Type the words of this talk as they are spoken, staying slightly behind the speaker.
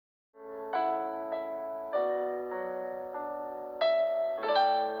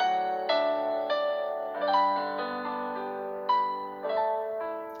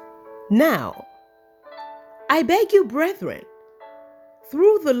Now, I beg you, brethren,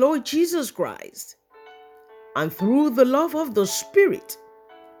 through the Lord Jesus Christ and through the love of the Spirit,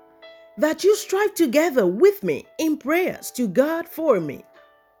 that you strive together with me in prayers to God for me,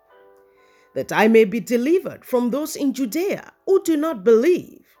 that I may be delivered from those in Judea who do not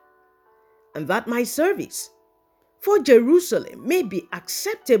believe, and that my service for Jerusalem may be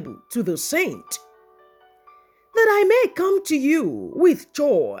acceptable to the saint, that I may come to you with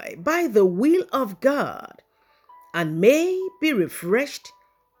joy by the will of God, and may be refreshed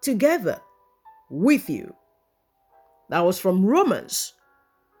together with you. That was from Romans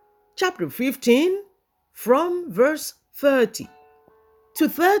chapter 15, from verse 30 to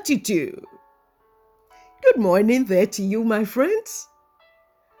 32. Good morning there to you, my friends.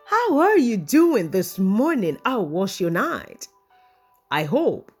 How are you doing this morning? How was your night? I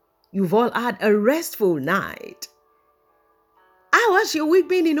hope you've all had a restful night. How has your week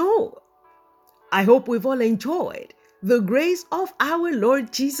been in all? I hope we've all enjoyed the grace of our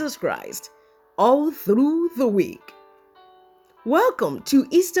Lord Jesus Christ all through the week. Welcome to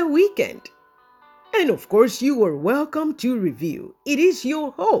Easter weekend. And of course, you are welcome to Review. It is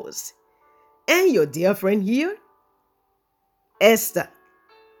your host and your dear friend here, Esther.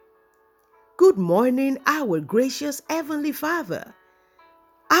 Good morning, our gracious Heavenly Father.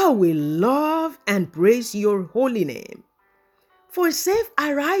 I will love and praise your holy name for safe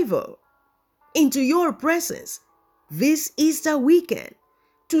arrival into your presence this Easter weekend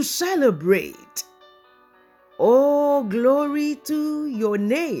to celebrate. Oh, glory to your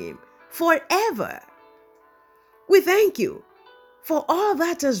name forever. We thank you for all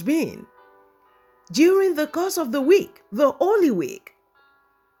that has been during the course of the week, the Holy Week.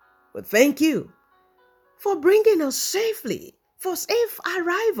 We thank you for bringing us safely, for safe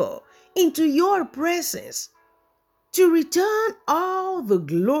arrival into your presence, to return all the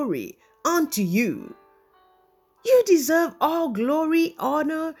glory unto you. You deserve all glory,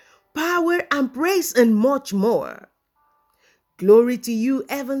 honor, power, and praise, and much more. Glory to you,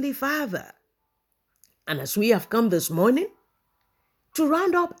 Heavenly Father. And as we have come this morning to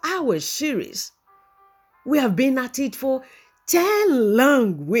round up our series, we have been at it for 10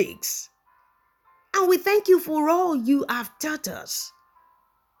 long weeks. And we thank you for all you have taught us.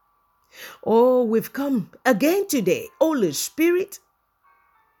 Oh, we've come again today. Holy Spirit,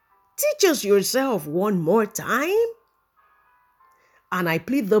 teach us yourself one more time. And I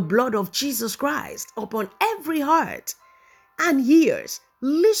plead the blood of Jesus Christ upon every heart and ears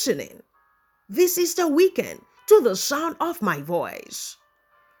listening this Easter weekend to the sound of my voice.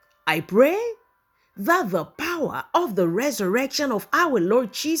 I pray that the power of the resurrection of our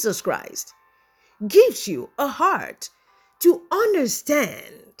Lord Jesus Christ gives you a heart to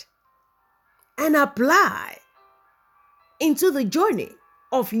understand and apply into the journey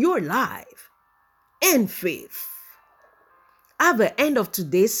of your life and faith. At the end of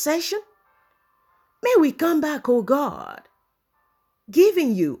today's session, may we come back, oh God,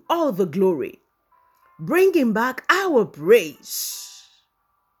 giving you all the glory, bringing back our praise.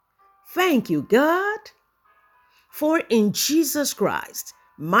 Thank you, God, for in Jesus Christ's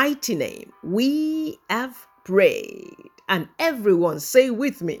mighty name we have prayed. And everyone say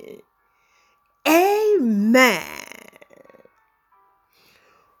with me, Amen.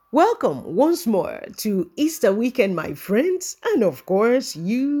 Welcome once more to Easter weekend, my friends. And of course,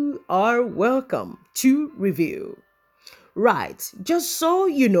 you are welcome to Review. Right, just so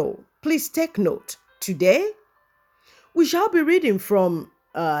you know, please take note. Today, we shall be reading from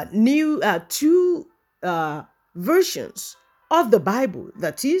two versions of the Bible,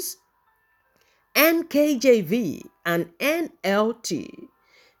 that is NKJV and NLT,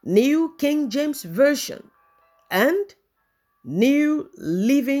 New King James Version, and New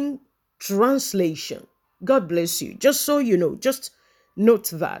Living Translation. God bless you. Just so you know, just note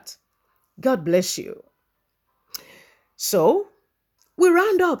that. God bless you. So, we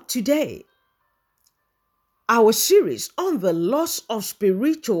round up today our series on the loss of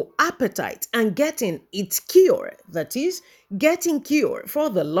spiritual appetite and getting its cure. That is, getting cure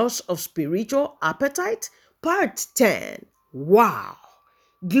for the loss of spiritual appetite, part 10. Wow!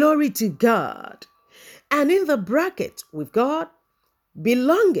 Glory to God. And in the bracket, we've got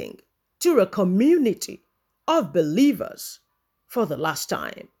belonging to a community of believers for the last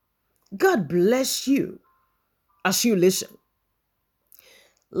time. God bless you as you listen.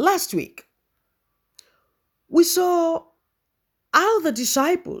 Last week, we saw how the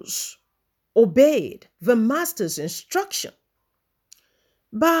disciples obeyed the master's instruction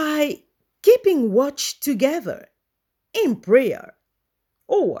by keeping watch together in prayer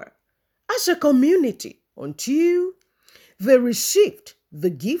or as a community until they received the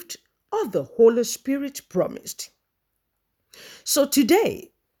gift of the Holy Spirit promised. So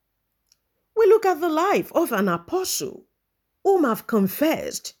today, we look at the life of an apostle whom I've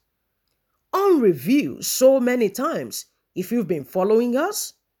confessed on review so many times, if you've been following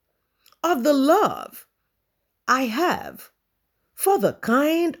us, of the love I have for the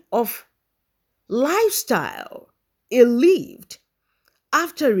kind of lifestyle he lived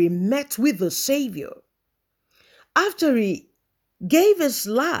after he met with the Savior, after he gave his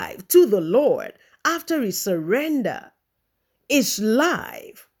life to the Lord, after he surrendered his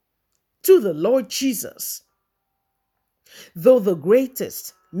life to the Lord Jesus. Though the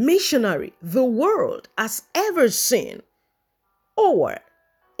greatest missionary the world has ever seen or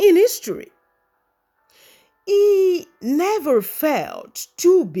in history, he never felt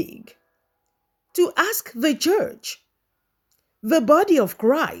too big to ask the church, the body of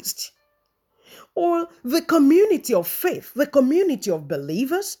Christ, or the community of faith, the community of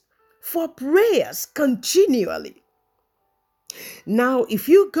believers, for prayers continually. Now, if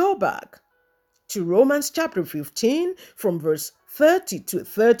you go back to Romans chapter 15 from verse 30 to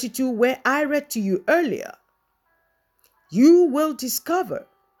 32, where I read to you earlier, you will discover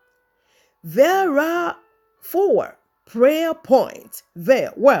there are 4 prayer points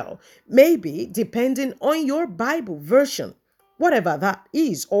there. Well, maybe depending on your Bible version, whatever that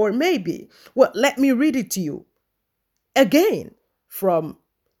is, or maybe, well, let me read it to you again from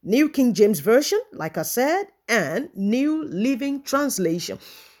New King James Version, like I said, and New Living Translation.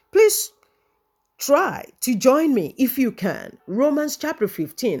 Please try to join me if you can. Romans chapter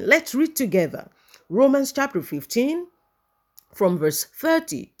 15. Let's read together. Romans chapter 15 from verse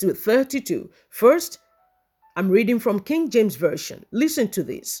 30 to 32. First, I'm reading from King James Version. Listen to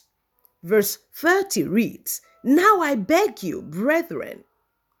this. Verse 30 reads, "Now I beg you, brethren,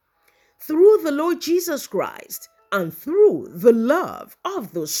 through the Lord Jesus Christ and through the love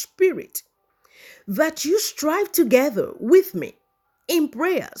of the Spirit, that you strive together with me in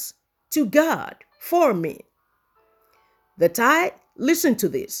prayers to God for me. Listen to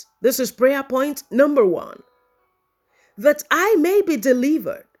this. This is prayer point number 1. That I may be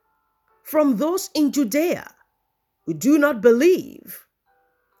delivered from those in Judea who do not believe."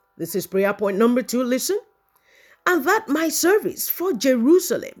 This is prayer point number 2. Listen. "And that my service for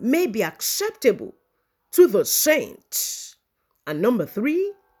Jerusalem may be acceptable to the saints." And number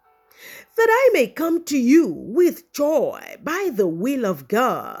 3, "that I may come to you with joy by the will of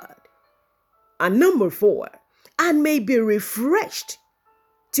God." And number 4, "and may be refreshed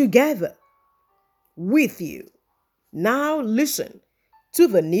together with you." Now listen to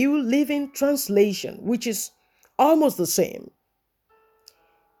the New Living Translation, which is almost the same.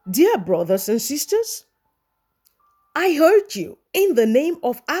 "Dear brothers and sisters, I urge you in the name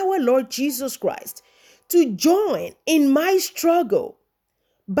of our Lord Jesus Christ to join in my struggle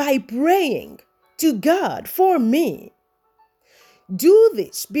by praying to God for me. Do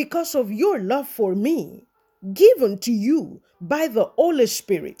this because of your love for me, given to you by the Holy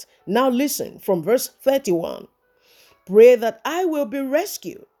Spirit." Now listen from verse 31. "Pray that I will be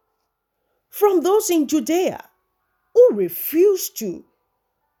rescued from those in Judea who refuse to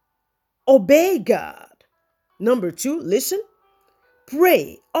obey God." Number 2, listen.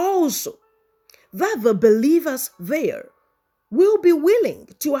 "Pray also that the believers there will be willing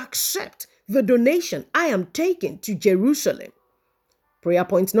to accept the donation I am taking to Jerusalem." Prayer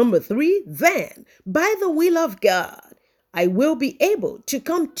point number 3, "Then, by the will of God, I will be able to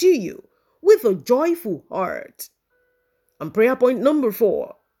come to you with a joyful heart." And prayer point number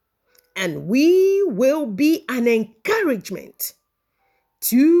 4, "and we will be an encouragement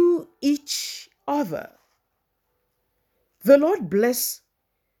to each other." The Lord bless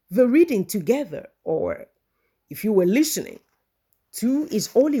the reading together, or if you were listening to His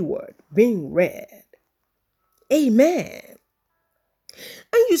holy word being read. Amen.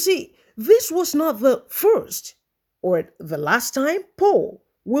 And you see, this was not the first or the last time Paul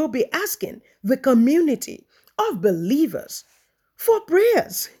will be asking the community of believers for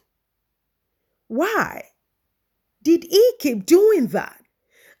prayers. Why did he keep doing that?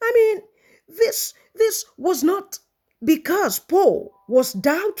 I mean, this was not because Paul was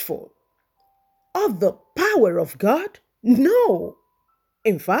doubtful of the power of God. No.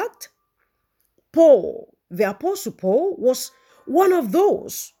 In fact, Paul, the Apostle Paul, was one of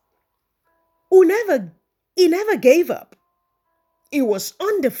those who never gave up. He was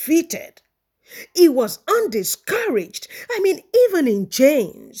undefeated. He was undiscouraged. I mean, even in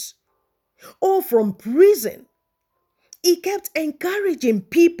chains or from prison, he kept encouraging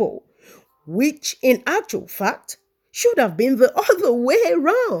people, which in actual fact should have been the other way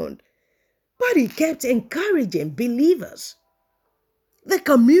around. But he kept encouraging believers. the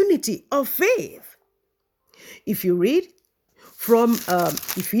community of faith. If you read from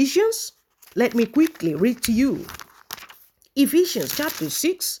Ephesians, let me quickly read to you. Ephesians chapter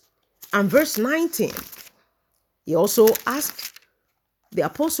 6 and verse 19. The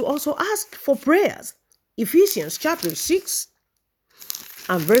apostle also asked for prayers. Ephesians chapter 6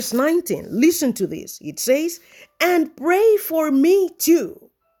 and verse 19. Listen to this. It says, "And pray for me too.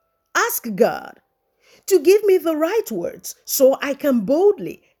 Ask God to give me the right words so I can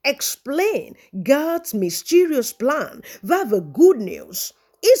boldly explain God's mysterious plan that the good news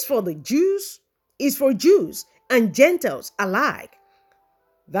is for Jews and Gentiles alike."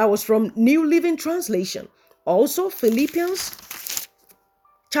 That was from New Living Translation. Also, Philippians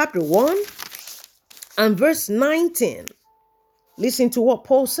chapter 1 and verse 19. Listen to what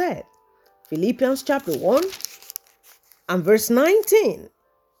Paul said. Philippians chapter 1 and verse 19.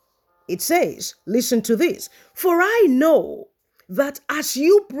 It says, listen to this. "For I know that as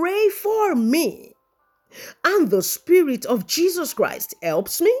you pray for me and the Spirit of Jesus Christ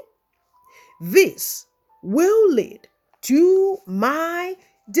helps me, this will lead to my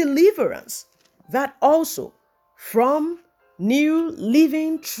deliverance." That also from New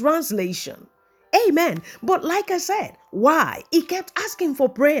Living Translation. Amen. But like I said, why? He kept asking for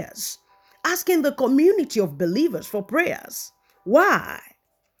prayers, asking the community of believers for prayers. Why?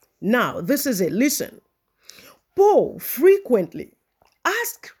 Now, this is it. Listen. Paul frequently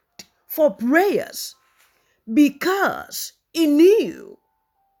asked for prayers because he knew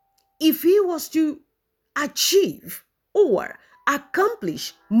if he was to achieve or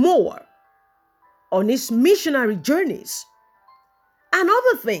accomplish more on his missionary journeys and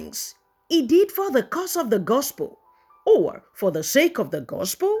other things he did for the cause of the gospel or for the sake of the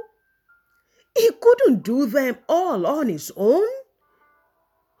gospel, he couldn't do them all on his own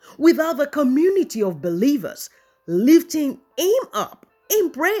without the community of believers lifting him up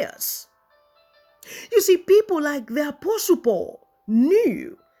in prayers. You see, people like the Apostle Paul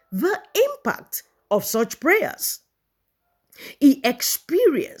knew the impact of such prayers. He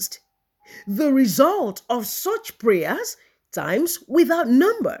experienced the result of such prayers times without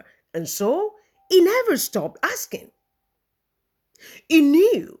number, and so he never stopped asking. He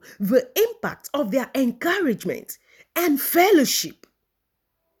knew the impact of their encouragement and fellowship.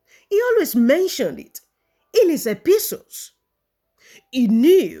 He always mentioned it in his epistles. He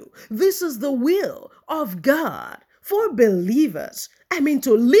knew this is the will of God for believers.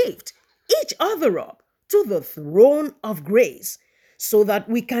 To lift each other up to the throne of grace so that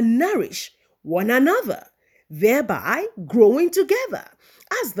we can nourish one another, thereby growing together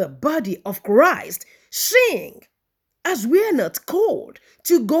as the body of Christ, seeing as we are not called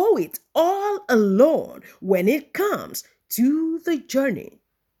to go it all alone when it comes to the journey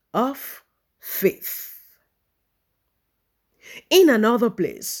of faith. In another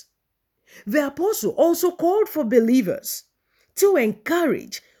place, the apostle also called for believers to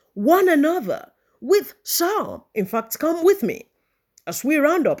encourage one another with psalm. In fact, come with me. As we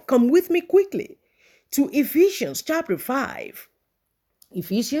round up, come with me quickly to Ephesians chapter 5.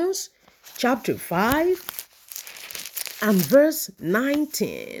 Ephesians chapter 5 and verse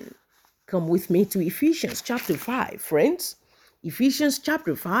 19. Come with me to Ephesians chapter 5, friends. Ephesians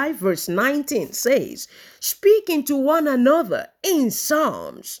chapter 5 verse 19 says, "Speaking to one another in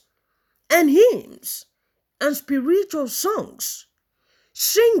psalms and hymns and spiritual songs,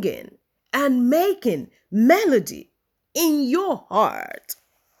 singing and making melody in your heart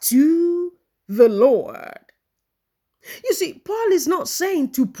to the Lord." You see, Paul is not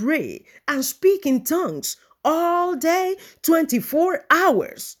saying to pray and speak in tongues all day, 24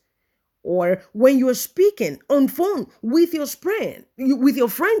 hours. Or when you're speaking on phone with your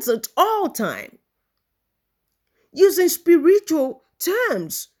friends at all time, using spiritual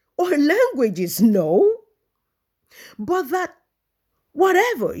terms or languages, no. But that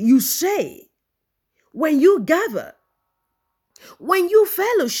whatever you say, when you gather, when you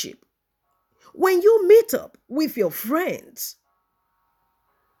fellowship, when you meet up with your friends,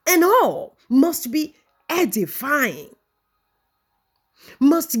 and all must be edifying,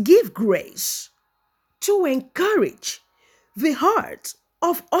 must give grace to encourage the hearts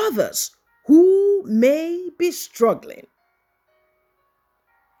of others who may be struggling.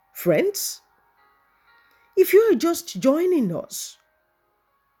 Friends, if you are just joining us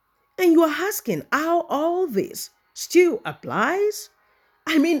and you are asking how all this still applies,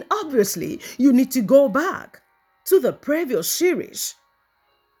 obviously you need to go back to the previous series.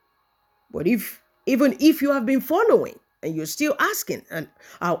 But even if you have been following and you're still asking and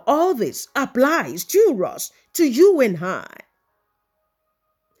how all this applies to us, to you and I.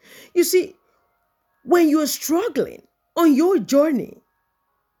 You see, when you're struggling on your journey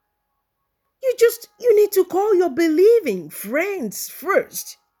You need to call your believing friends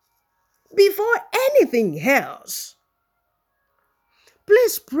first before anything else.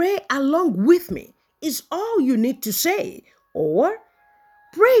 Please pray along with me is all you need to say, or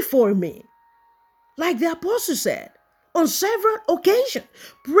pray for me. Like the apostle said on several occasions,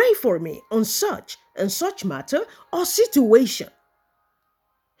 pray for me on such and such matter or situation.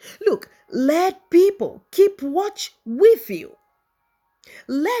 Look, let people keep watch with you.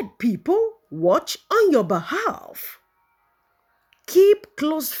 Let people watch on your behalf. Keep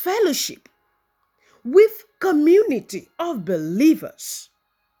close fellowship with community of believers.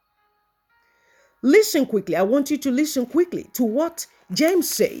 Listen quickly. I want you to listen quickly to what James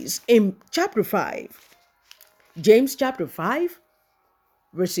says in chapter 5. James chapter 5,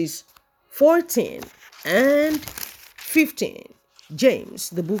 verses 14 and 15. James,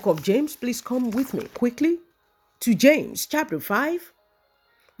 the book of James, please come with me quickly to James chapter 5,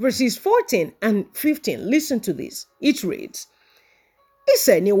 verses 14 and 15. Listen to this. It reads, "Is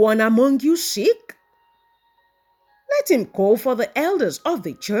anyone among you sick? Let him call for the elders of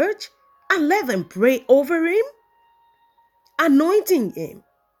the church and let them pray over him, anointing him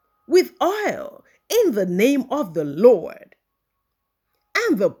with oil in the name of the Lord.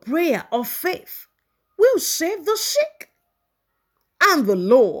 And the prayer of faith will save the sick, and the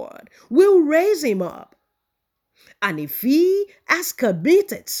Lord will raise him up. And if he has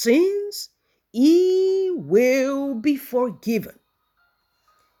committed sins, he will be forgiven."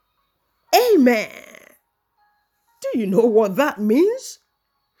 Amen. Do you know what that means?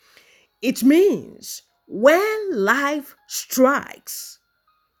 It means when life strikes,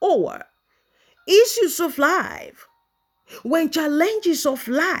 or issues of life, when challenges of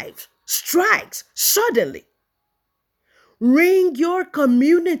life strikes suddenly, ring your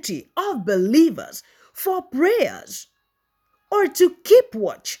community of believers for prayers or to keep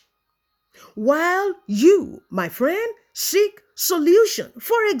watch while you, my friend, seek solution.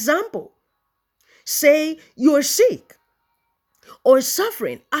 For example, say you're sick or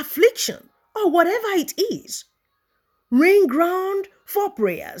suffering affliction or whatever it is. Ring ground for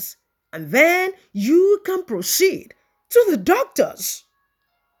prayers, and then you can proceed to the doctors.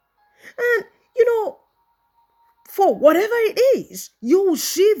 And for whatever it is, you will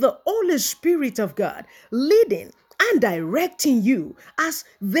see the Holy Spirit of God leading and directing you as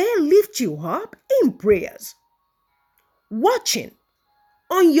they lift you up in prayers. Watching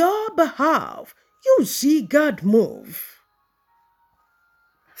on your behalf, you see God move.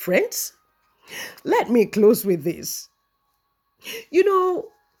 Friends, let me close with this.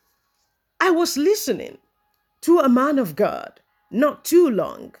 I was listening to a man of God not too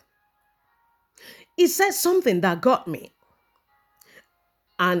long. He said something that got me.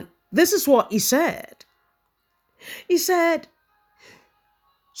 And this is what he said. He said,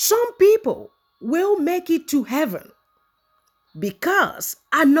 some people will make it to heaven because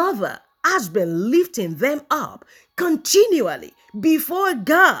another has been lifting them up continually before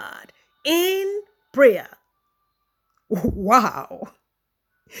God in prayer. Wow.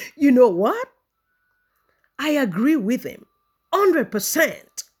 You know what? I agree with him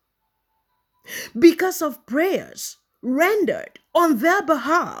 100%. Because of prayers rendered on their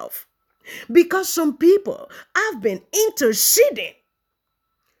behalf, because some people have been interceding,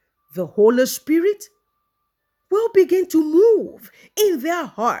 the Holy Spirit will begin to move in their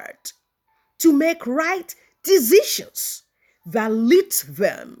heart to make right decisions that lead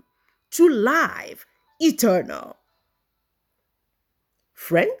them to life eternal.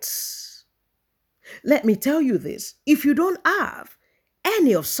 Friends, let me tell you this. If you don't have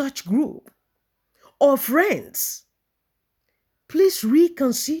any of such group or friends, please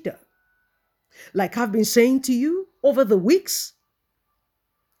reconsider. Like I've been saying to you over the weeks,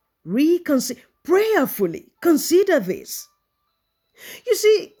 prayerfully consider this. You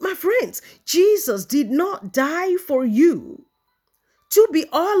see, my friends, Jesus did not die for you to be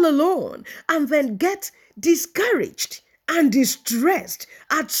all alone and then get discouraged and distressed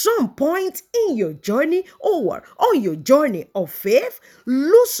at some point in your journey or on your journey of faith,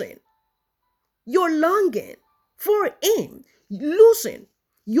 losing your longing for Him, losing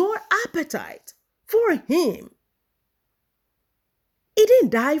your appetite for Him. He didn't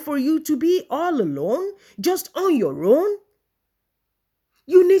die for you to be all alone, just on your own.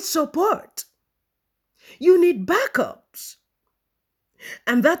 You need support. You need backups.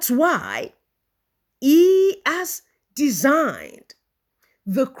 And that's why He has designed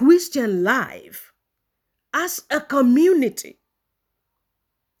the Christian life as a community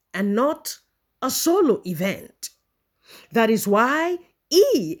and not a solo event. That is why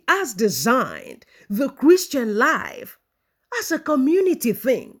He has designed the Christian life as a community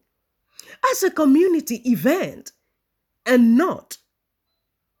thing, as a community event and not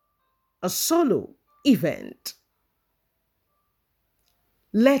a solo event.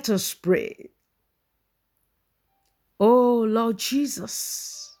 Let us pray. Oh Lord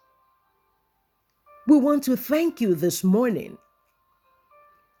Jesus, we want to thank you this morning.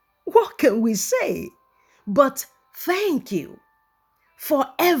 What can we say but thank you for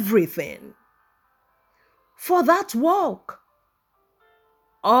everything, for that walk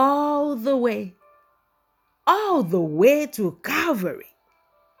all the way to Calvary.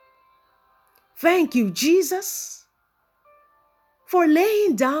 Thank you, Jesus, for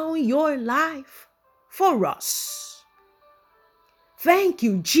laying down your life for us. Thank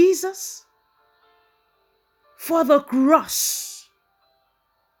you, Jesus, for the cross.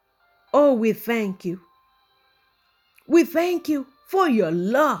 Oh, we thank you. We thank you for your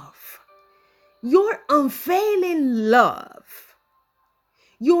love, your unfailing love,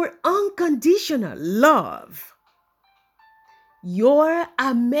 your unconditional love, your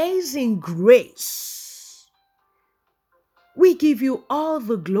amazing grace. We give you all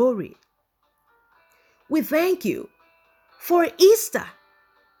the glory. We thank you for Easter,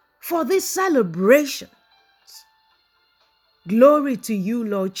 for this celebration. Glory to you,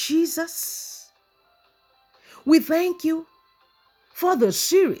 Lord Jesus. We thank you for the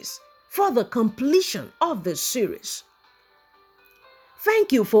series, for the completion of the series.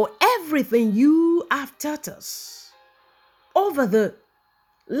 Thank you for everything you have taught us over the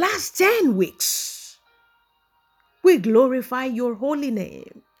last 10 weeks. We glorify your holy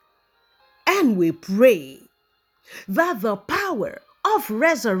name and we pray that the power of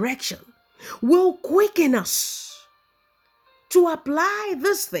resurrection will quicken us to apply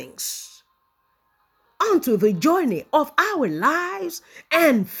these things onto the journey of our lives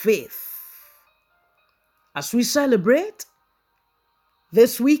and faith. As we celebrate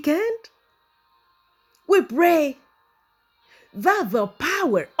this weekend, we pray that the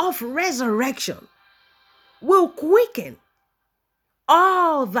power of resurrection will quicken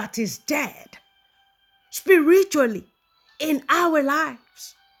all that is dead spiritually in our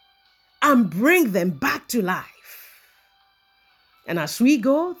lives and bring them back to life. And as we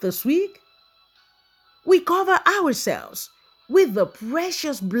go this week, we cover ourselves with the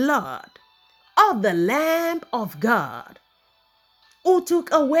precious blood of the Lamb of God, who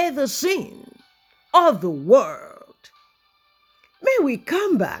took away the sin of the world. May we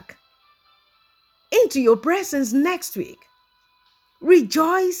come back into your presence next week,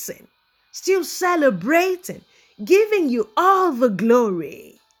 rejoicing, still celebrating, giving you all the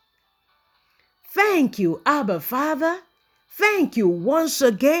glory. Thank you, Abba Father. Thank you once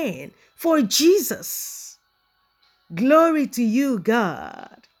again for Jesus. Glory to you,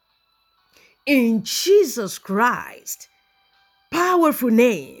 God. In Jesus Christ, powerful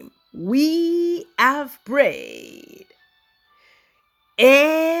name, we have prayed.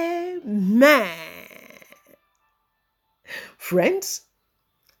 Amen. Friends,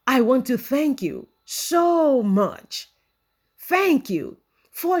 I want to thank you so much. Thank you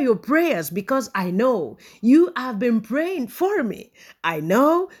for your prayers, because I know you have been praying for me. I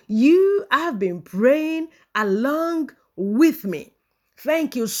know you have been praying along with me.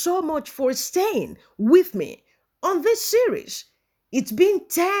 Thank you so much for staying with me on this series. It's been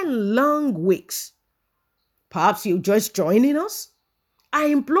 10 long weeks. Perhaps you're just joining us. I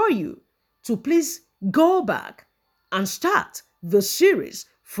implore you to please go back and start the series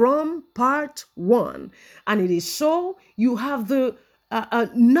from part 1. And it is so you have the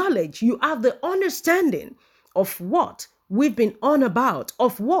knowledge, you have the understanding of what we've been on about,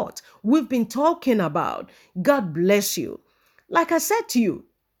 of what we've been talking about. God bless you. Like I said to you,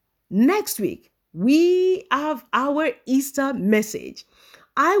 next week, we have our Easter message.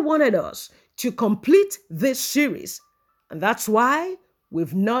 I wanted us to complete this series, and that's why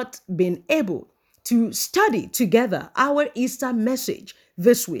we've not been able to study together our Easter message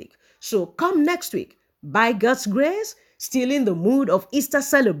this week. So come next week, by God's grace, still in the mood of Easter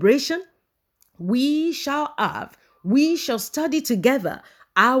celebration, we shall study together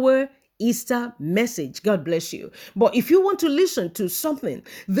our Easter message. God bless you. But if you want to listen to something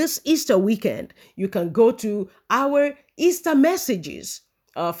this Easter weekend, you can go to our Easter messages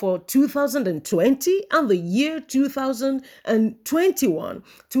for 2020 and the year 2021.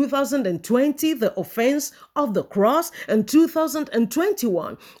 2020, the offense of the cross, and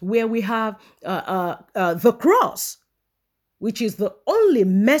 2021, where we have the cross, which is the only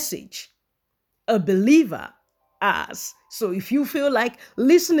message a believer has. So if you feel like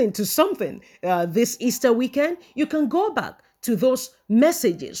listening to something this Easter weekend, you can go back to those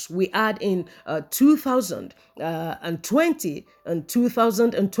messages we had in 2020 and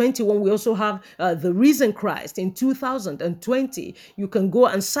 2021. We also have the risen Christ in 2020. You can go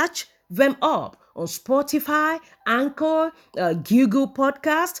and search them up on Spotify, Anchor, Google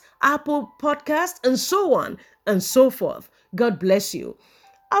Podcast, Apple Podcast, and so on and so forth. God bless you.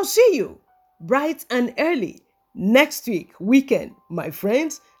 I'll see you bright and early next weekend, my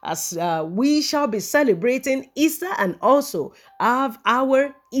friends, as we shall be celebrating Easter and also have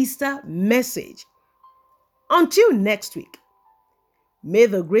our Easter message. Until next week, may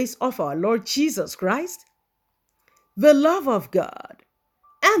the grace of our Lord Jesus Christ, the love of God,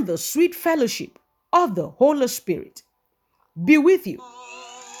 and the sweet fellowship of the Holy Spirit be with you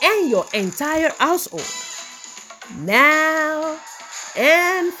and your entire household now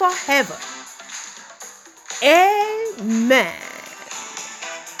and forever. Amen.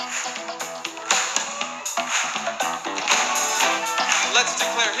 Let's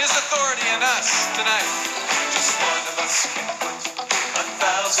declare His authority in us tonight. Just one of us can put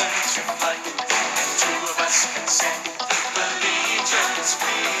 1,000 to flight, and two of us can sing the legions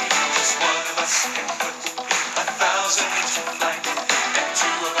free. Just one of us can put 1,000 to flight, and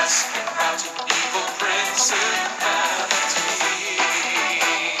two of us can rout evil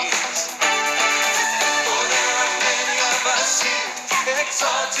principalities. For there are many of us here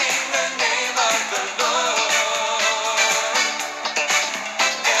exalting the name of the Lord.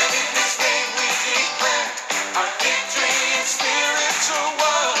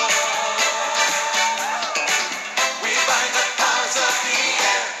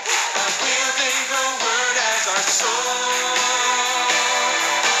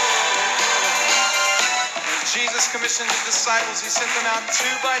 Jesus commissioned the disciples. He sent them out 2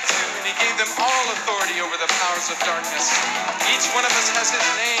 by 2, and He gave them all authority over the powers of darkness. Each one of us has His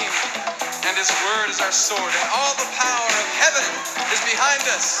name, and His word is our sword, and all the power of heaven is behind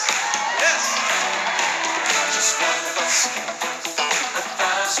us. Yes. Just one of us can put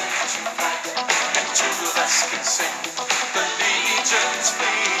 1,000 to flight, and two of us can sing the legions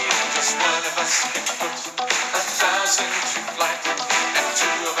flee. Just one of us can put 1,000 to flight, and two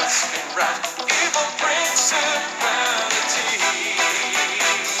of us can rout evil principalities.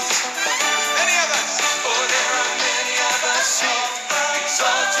 Many of us, oh, there are many of us here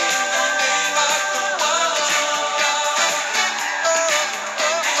exalting the name of the one true God.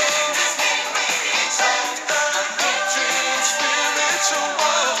 In His name we exalt the victory in spiritual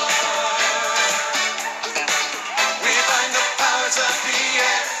war. We bind the powers of the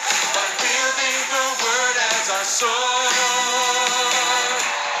air by wielding the word as our sword.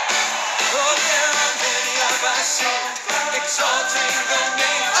 Oh, there are many of us here exalting the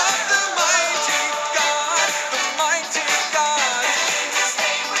name of the mighty God, the mighty God. In His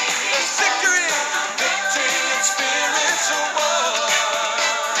name we victory, victory in spiritual war.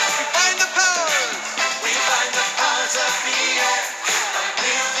 We bind the powers of the air by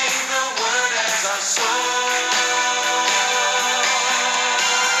wielding the word as our sword.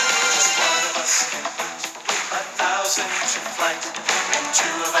 Just one of us can put 1,000 to flight, and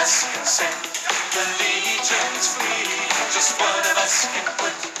two of us can sing the legions free. Just one of us can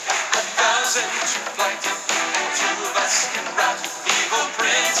put 1,000 to flight, and two of us can rout